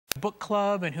book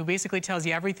club and who basically tells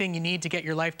you everything you need to get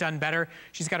your life done better.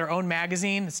 She's got her own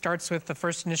magazine that starts with the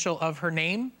first initial of her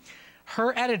name.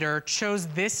 Her editor chose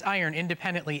this iron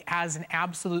independently as an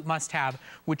absolute must-have,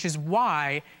 which is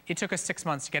why it took us 6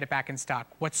 months to get it back in stock.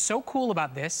 What's so cool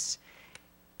about this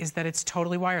is that it's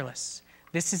totally wireless.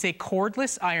 This is a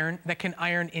cordless iron that can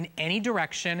iron in any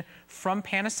direction from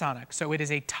Panasonic. So it is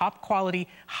a top quality,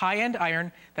 high-end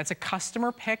iron that's a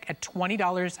customer pick at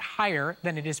 $20 higher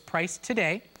than it is priced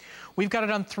today. We've got it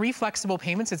on 3 flexible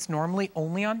payments. It's normally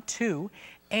only on 2,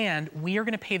 and we are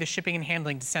gonna pay the shipping and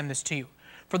handling to send this to you.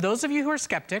 For those of you who are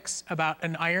skeptics about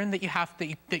an iron that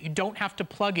you don't have to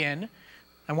plug in,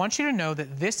 I want you to know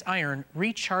that this iron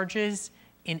recharges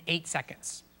in 8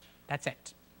 seconds. That's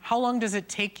it. How long does it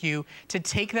take you to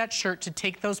take that shirt, to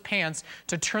take those pants,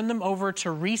 to turn them over,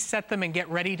 to reset them and get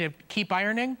ready to keep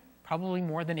ironing? Probably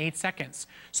more than 8 seconds.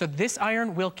 So this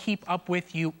iron will keep up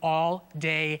with you all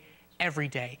day, every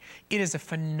day. It is a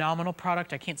phenomenal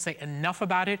product. I can't say enough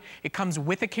about it. It comes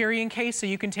with a carrying case, so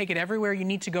you can take it everywhere you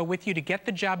need to go with you to get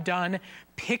the job done.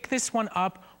 Pick this one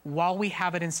up while we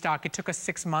have it in stock. It took us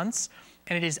 6 months,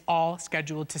 and it is all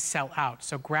scheduled to sell out.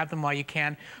 So grab them while you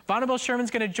can. Vonabell Sherman's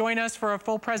gonna join us for a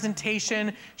full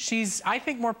presentation. She's, I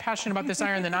think, more passionate about this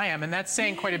iron than I am, and that's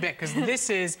saying quite a bit, because this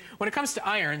is, when it comes to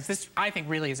irons, this, I think,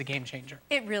 really is a game changer.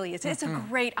 It really is. It's a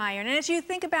great iron. And as you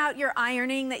think about your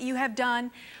ironing that you have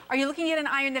done, are you looking at an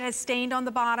iron that has stained on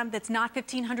the bottom, that's not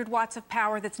 1,500 watts of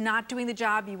power, that's not doing the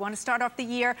job? You want to start off the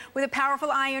year with a powerful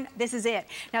iron? This is it.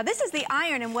 Now, this is the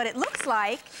iron and what it looks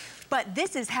like, but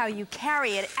this is how you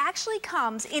carry it. It actually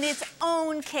comes in its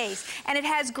own case, and it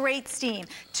has great steam.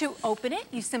 To open it,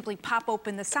 you simply pop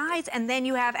open the sides, and then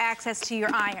you have access to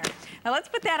your iron. Now let's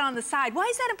put that on the side. Why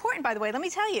is that important, by the way? Let me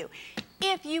tell you.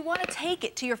 If you want to take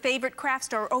it to your favorite craft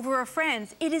store over a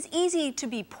friend's, it is easy to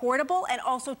be portable and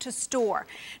also to store.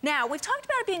 Now, we've talked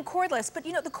about it being cordless, but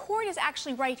you know, the cord is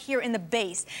actually right here in the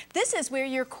base. This is where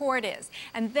your cord is.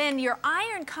 And then your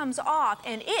iron comes off,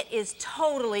 and it is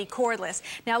totally cordless.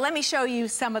 Now, let me show you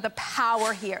some of the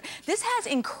power here. This has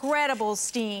incredible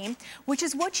steam, which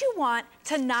is what you want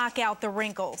to knock out the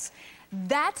wrinkles.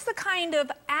 That's the kind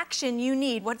of action you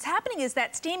need. What's happening is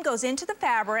that steam goes into the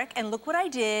fabric, and look what I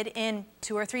did in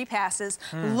 2 or 3 passes.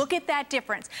 Look at that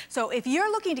difference. So if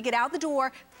you're looking to get out the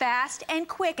door fast and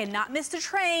quick and not miss the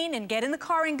train and get in the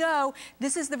car and go,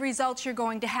 this is the results you're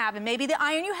going to have. And maybe the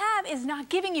iron you have is not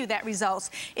giving you that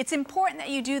results. It's important that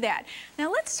you do that. Now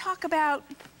let's talk about,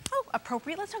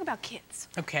 appropriate, let's talk about kids.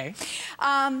 Okay.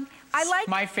 I like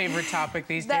my favorite topic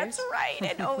these days. That's right.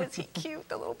 And oh, is he cute,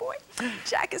 the little boy?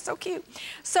 Jack is so cute.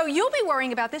 So you'll be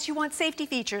worrying about this. You want safety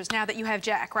features now that you have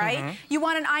Jack, right? You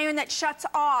want an iron that shuts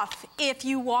off if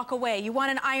you walk away. You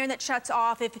want an iron that shuts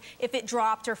off if it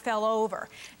dropped or fell over.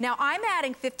 Now I'm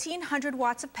adding 1,500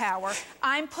 watts of power.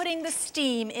 I'm putting the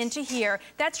steam into here.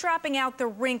 That's dropping out the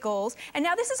wrinkles. And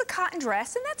now this is a cotton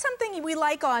dress, and that's something we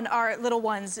like on our little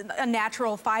ones, a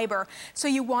natural fiber. So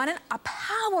you want a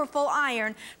powerful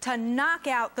iron to knock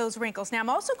out those wrinkles. Now I'm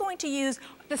also going to use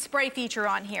the spray feature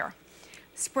on here.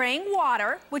 Spraying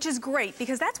water, which is great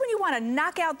because that's when you want to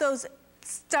knock out those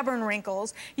stubborn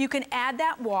wrinkles. You can add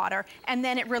that water and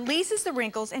then it releases the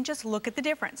wrinkles, and just look at the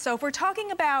difference. So if we're talking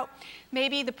about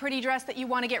maybe the pretty dress that you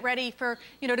want to get ready for,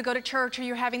 you know, to go to church, or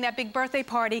you're having that big birthday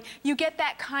party, you get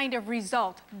that kind of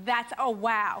result. That's a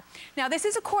wow. Now this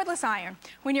is a cordless iron.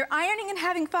 When you're ironing and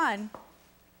having fun,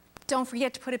 don't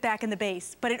forget to put it back in the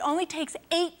base, but it only takes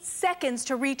 8 seconds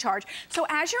to recharge. So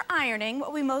as you're ironing,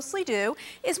 what we mostly do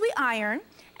is we iron,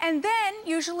 and then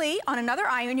usually on another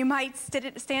iron, you might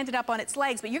stand it up on its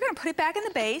legs, but you're gonna put it back in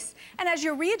the base, and as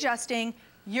you're readjusting,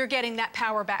 you're getting that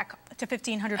power back to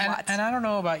 1,500 watts. And I don't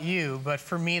know about you, but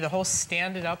for me, the whole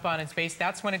stand it up on its base,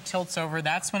 that's when it tilts over,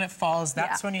 that's when it falls,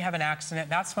 that's when you have an accident,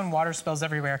 that's when water spills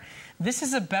everywhere. This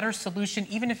is a better solution,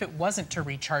 even if it wasn't to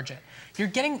recharge it. You're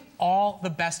getting all the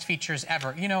best features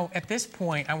ever. You know, at this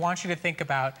point, I want you to think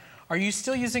about, are you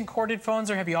still using corded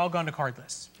phones, or have you all gone to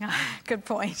cordless? Good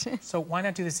point. So why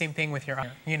not do the same thing with your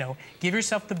iron? You know, give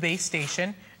yourself the base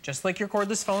station. Just like your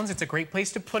cordless phones, it's a great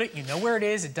place to put it. You know where it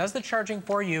is. It does the charging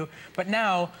for you. But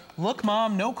now, look,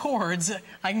 Mom, no cords.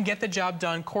 I can get the job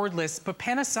done cordless. But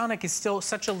Panasonic is still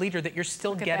such a leader that you're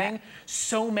still getting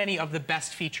so many of the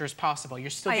best features possible. You're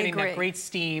still getting that great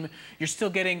steam. You're still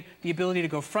getting the ability to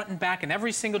go front and back in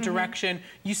every single direction.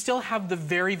 You still have the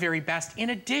very, very best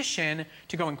in addition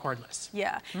to going cordless.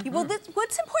 Yeah. Well,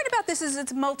 what's important about this is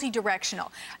it's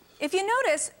multi-directional. If you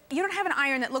notice, you don't have an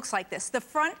iron that looks like this. The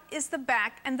front is the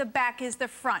back and the back is the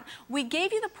front. We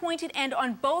gave you the pointed end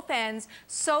on both ends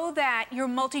so that you're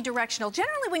multi-directional.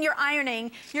 Generally, when you're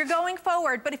ironing, you're going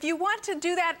forward, but if you want to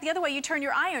do that the other way, you turn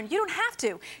your iron. You don't have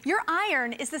to. Your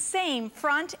iron is the same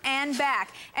front and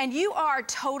back, and you are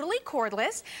totally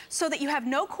cordless so that you have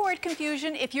no cord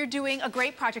confusion if you're doing a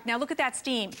great project. Now look at that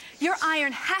steam. Your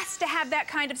iron has to have that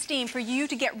kind of steam for you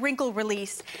to get wrinkle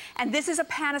release, and this is a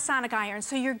Panasonic iron,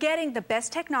 so you're getting the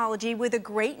best technology with a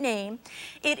great name.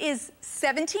 It is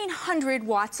 1,700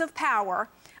 watts of power.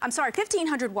 I'm sorry,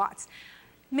 1,500 watts.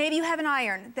 Maybe you have an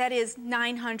iron that is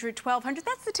 900, 1,200.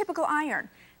 That's the typical iron.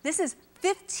 This is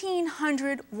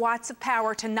 1,500 watts of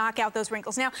power to knock out those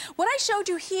wrinkles. Now, what I showed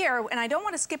you here, and I don't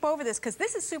want to skip over this because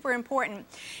this is super important,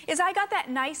 is I got that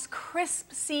nice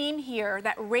crisp seam here,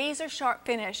 that razor sharp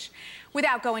finish,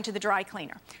 without going to the dry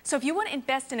cleaner. So if you want to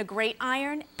invest in a great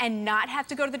iron and not have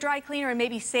to go to the dry cleaner and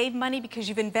maybe save money because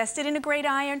you've invested in a great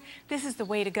iron, this is the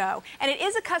way to go. And it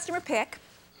is a customer pick.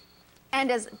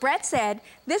 And as Brett said,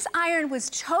 this iron was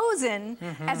chosen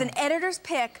as an editor's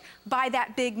pick by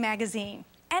that big magazine.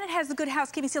 And it has the Good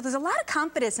Housekeeping seal. There's a lot of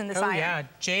confidence in this iron. Oh, yeah.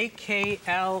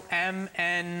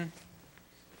 JKLMN.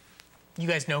 You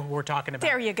guys know who we're talking about.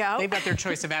 There you go. They've got their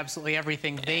choice of absolutely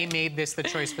everything. They made this the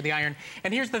choice for the iron.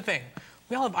 And here's the thing.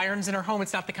 We all have irons in our home.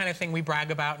 It's not the kind of thing we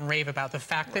brag about and rave about. The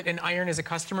fact that an iron is a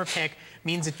customer pick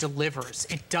means it delivers.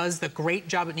 It does the great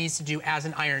job it needs to do as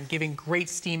an iron, giving great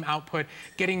steam output,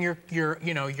 getting your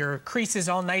creases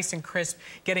all nice and crisp,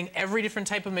 getting every different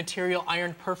type of material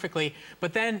ironed perfectly.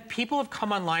 But then people have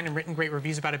come online and written great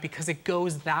reviews about it because it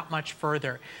goes that much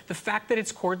further. The fact that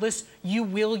it's cordless, you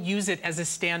will use it as a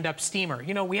stand-up steamer.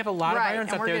 You know, we have a lot of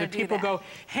irons out there that people go,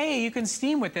 hey, you can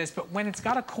steam with this, but when it's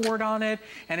got a cord on it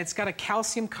and it's got a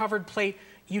calcium-covered plate,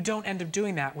 you don't end up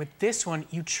doing that. With this one,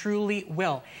 you truly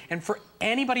will. And for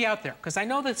anybody out there, because I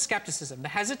know the skepticism, the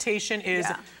hesitation is,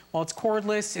 well, it's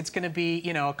cordless, it's gonna be,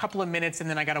 you know, a couple of minutes and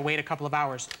then I gotta wait a couple of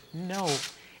hours. No,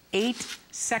 8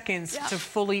 seconds to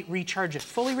fully recharge it.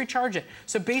 Fully recharge it.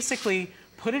 So basically,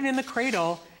 put it in the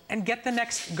cradle and get the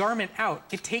next garment out.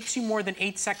 It takes you more than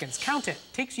 8 seconds. Count it.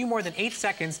 It takes you more than 8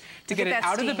 seconds to get it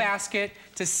out of the basket,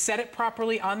 to set it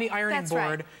properly on the ironing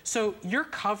board. So you're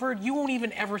covered. You won't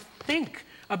even ever think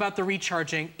about the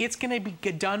recharging. It's gonna be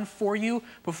done for you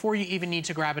before you even need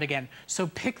to grab it again. So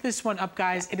pick this one up,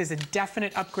 guys. It is a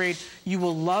definite upgrade. You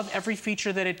will love every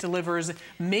feature that it delivers.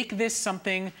 Make this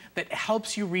something that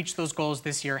helps you reach those goals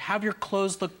this year. Have your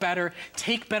clothes look better.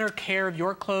 Take better care of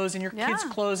your clothes and your kids'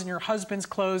 clothes and your husband's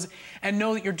clothes, and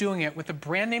know that you're doing it with a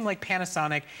brand name like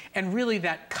Panasonic and really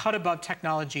that cut above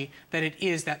technology that it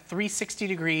is, that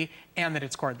 360-degree, and that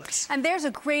it's cordless. And there's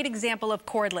a great example of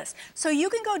cordless. So you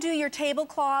can go do your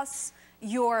tablecloths,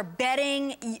 your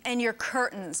bedding, and your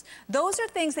curtains. Those are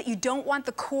things that you don't want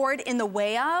the cord in the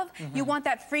way of. You want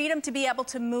that freedom to be able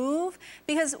to move,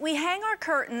 because we hang our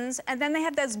curtains and then they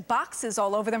have those boxes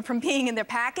all over them from being in their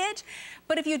package.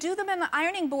 But if you do them on the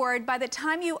ironing board, by the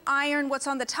time you iron what's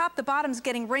on the top, the bottom's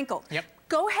getting wrinkled.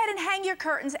 Go ahead and hang your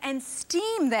curtains and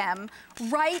steam them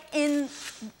right in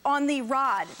on the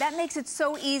rod. That makes it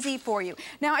so easy for you.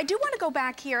 Now, I do want to go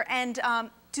back here and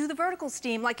do the vertical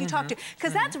steam like you talked to,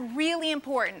 because that's really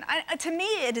important. To me,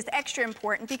 it is extra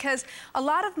important because a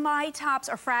lot of my tops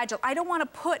are fragile. I don't want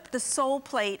to put the sole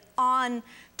plate on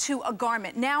to a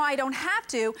garment. Now I don't have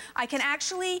to. I can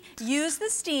actually use the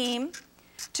steam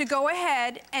to go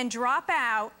ahead and drop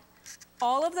out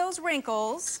all of those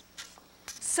wrinkles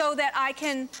so that I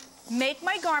can make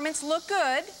my garments look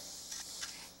good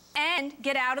and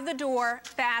get out of the door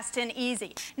fast and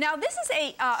easy. Now, this is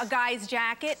a guy's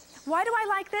jacket. Why do I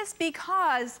like this?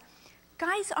 Because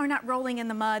guys are not rolling in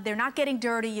the mud. They're not getting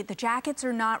dirty. The jackets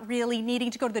are not really needing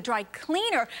to go to the dry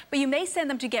cleaner, but you may send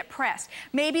them to get pressed.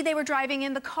 Maybe they were driving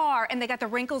in the car and they got the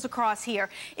wrinkles across here.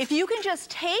 If you can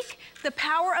just take the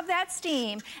power of that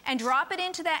steam and drop it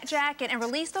into that jacket and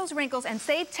release those wrinkles and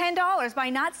save $10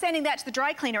 by not sending that to the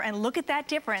dry cleaner, and look at that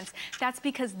difference, that's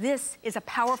because this is a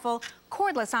powerful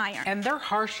cordless iron. And they're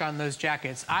harsh on those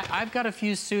jackets. I've got a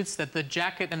few suits that the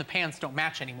jacket and the pants don't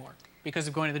match anymore because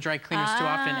of going to the dry cleaners too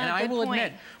often. And I will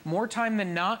admit, more time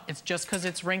than not, it's just because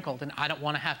it's wrinkled and I don't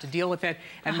want to have to deal with it,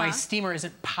 and my steamer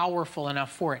isn't powerful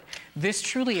enough for it. This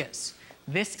truly is.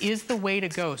 This is the way to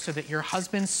go so that your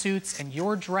husband's suits and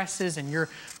your dresses and your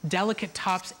delicate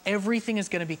tops, everything is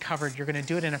going to be covered. You're going to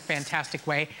do it in a fantastic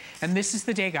way. And this is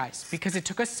the day, guys, because it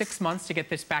took us 6 months to get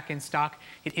this back in stock.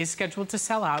 It is scheduled to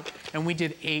sell out, and we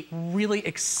did a really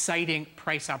exciting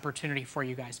price opportunity for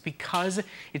you guys. Because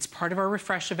it's part of our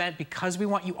refresh event, because we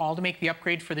want you all to make the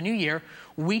upgrade for the new year,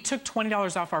 we took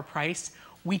 $20 off our price.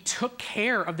 We took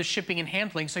care of the shipping and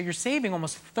handling, so you're saving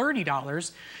almost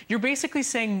 $30. You're basically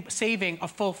saving a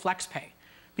full flex pay,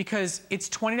 because it's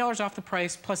 $20 off the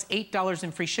price plus $8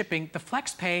 in free shipping. The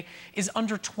flex pay is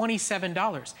under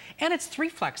 $27. And it's 3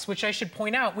 flex, which I should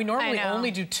point out, we normally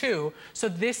only do 2. So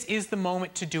this is the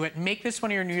moment to do it. Make this one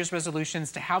of your New Year's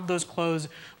resolutions, to have those clothes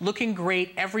looking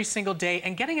great every single day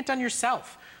and getting it done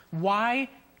yourself. Why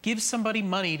give somebody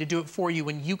money to do it for you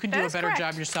when you can do a better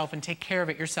job yourself and take care of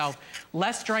it yourself?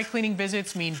 Less dry cleaning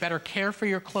visits mean better care for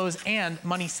your clothes and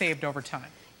money saved over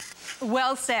time.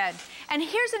 Well said. And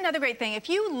here's another great thing. If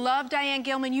you love Diane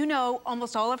Gilman, you know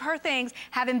almost all of her things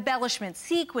have embellishments,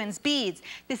 sequins, beads.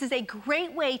 This is a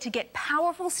great way to get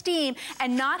powerful steam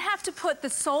and not have to put the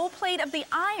sole plate of the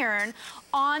iron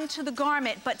onto the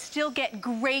garment, but still get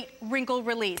great wrinkle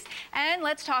release. And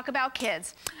let's talk about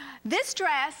kids. This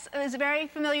dress is very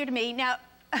familiar to me now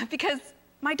because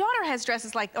my daughter has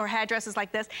dresses like, or had dresses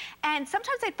like this, and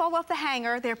sometimes they fall off the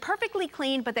hanger. They're perfectly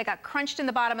clean, but they got crunched in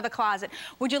the bottom of the closet.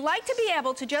 Would you like to be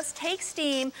able to just take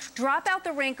steam, drop out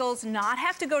the wrinkles, not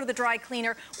have to go to the dry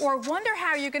cleaner, or wonder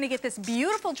how you're gonna get this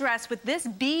beautiful dress with this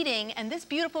beading and this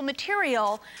beautiful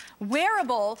material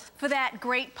wearable for that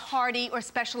great party or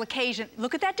special occasion?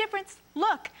 Look at that difference.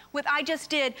 Look, what I just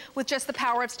did with just the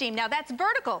power of steam. Now that's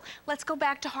vertical. Let's go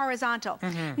back to horizontal.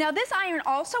 Now this iron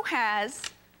also has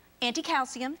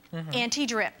anti-calcium,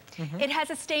 anti-drip. It has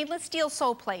a stainless steel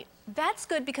sole plate. That's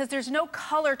good because there's no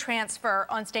color transfer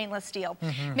on stainless steel.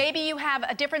 Maybe you have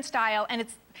a different style and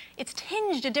it's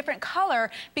tinged a different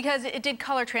color because it did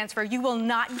color transfer. You will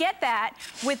not get that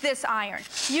with this iron.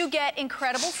 You get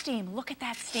incredible steam. Look at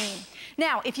that steam.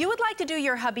 Now, if you would like to do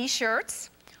your hubby shirts,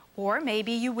 or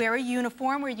maybe you wear a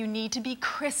uniform where you need to be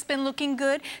crisp and looking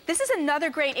good. This is another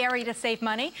great area to save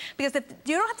money, because if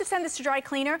you don't have to send this to dry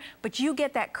cleaner, but you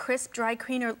get that crisp dry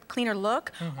cleaner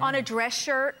look on a dress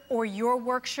shirt or your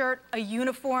work shirt, a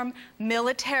uniform,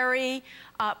 military,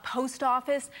 post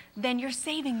office, then you're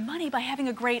saving money by having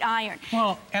a great iron.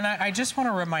 Well, and I just want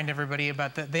to remind everybody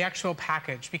about the actual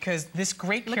package, because this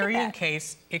great carry-in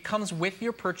case, it comes with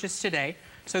your purchase today.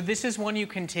 So this is one you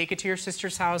can take it to your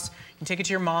sister's house, you can take it to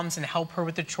your mom's and help her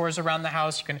with the chores around the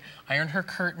house. You can iron her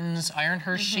curtains, iron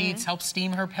her sheets, help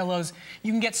steam her pillows.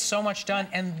 You can get so much done,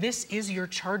 and this is your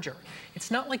charger.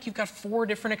 It's not like you've got 4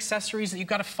 different accessories that you've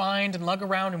got to find and lug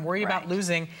around and worry about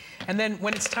losing. And then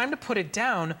when it's time to put it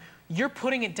down, you're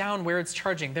putting it down where it's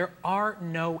charging. There are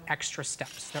no extra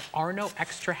steps. There are no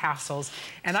extra hassles.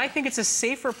 And I think it's a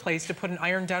safer place to put an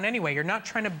iron down anyway. You're not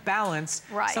trying to balance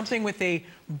something with a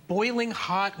boiling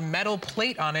hot metal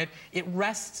plate on it. It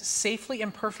rests safely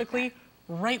and perfectly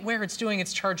right where it's doing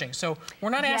its charging. So we're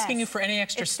not asking you for any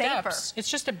extra steps. Safer.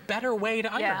 It's just a better way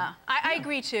to iron. I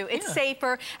agree too. It's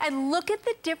safer. And look at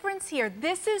the difference here.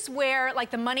 This is where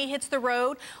like the money hits the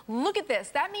road. Look at this.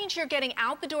 That means you're getting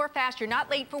out the door fast. You're not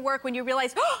late for work when you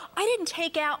realize, oh, I didn't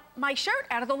take out my shirt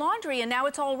out of the laundry and now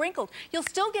it's all wrinkled. You'll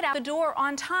still get out the door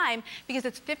on time because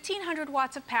it's 1,500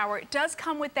 watts of power. It does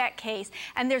come with that case.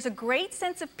 And there's a great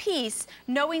sense of peace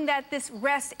knowing that this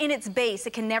rests in its base.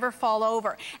 It can never fall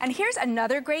over. And here's another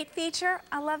great feature.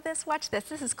 I love this. Watch this.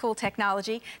 This is cool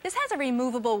technology. This has a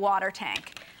removable water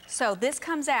tank. So this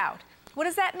comes out. What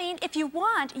does that mean? If you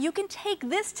want, you can take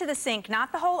this to the sink,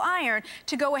 not the whole iron,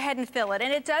 to go ahead and fill it.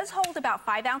 And it does hold about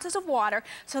 5 ounces of water,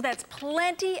 so that's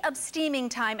plenty of steaming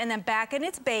time. And then back in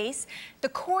its base, the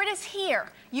cord is here.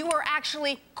 You are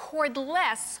actually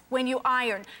cordless when you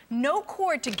iron. No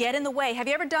cord to get in the way. Have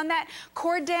you ever done that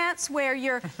cord dance where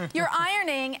you're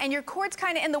ironing and your cord's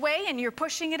kind of in the way and you're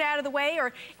pushing it out of the way,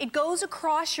 or it goes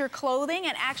across your clothing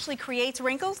and actually creates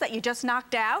wrinkles that you just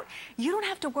knocked out? You don't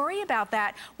have to worry about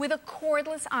that with a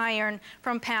cordless iron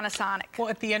from Panasonic. Well,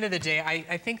 at the end of the day,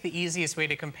 I think the easiest way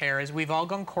to compare is we've all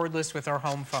gone cordless with our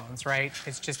home phones, right?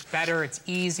 It's just better, it's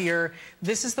easier.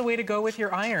 This is the way to go with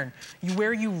your iron.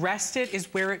 Where you rest it is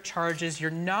where it charges. You're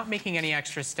not making any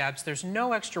extra steps. There's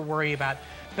no extra worry about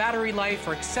battery life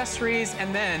or accessories,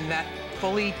 and then that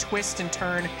fully twist and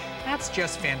turn. That's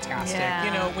just fantastic.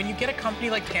 You know, when you get a company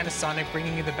like Panasonic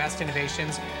bringing you the best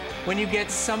innovations, when you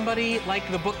get somebody like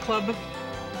the book club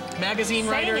magazine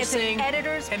writer saying an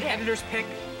editor's pick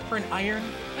for an iron,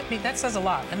 I mean, that says a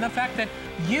lot. And the fact that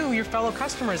you, your fellow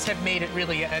customers, have made it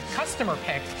really a customer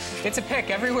pick. It's a pick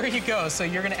everywhere you go, so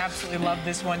you're going to absolutely love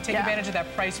this one. Take advantage of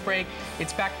that price break.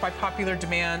 It's backed by popular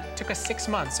demand. It took us 6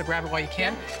 months, so grab it while you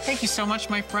can. Thank you so much,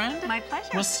 my friend. My pleasure.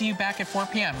 We'll see you back at 4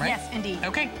 p.m., right? Yes, indeed.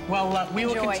 Okay, well, we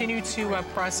will continue to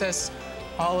process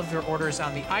all of your orders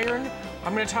on the iron.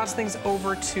 I'm going to toss things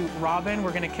over to Robin.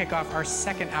 We're going to kick off our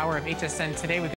second hour of HSN today with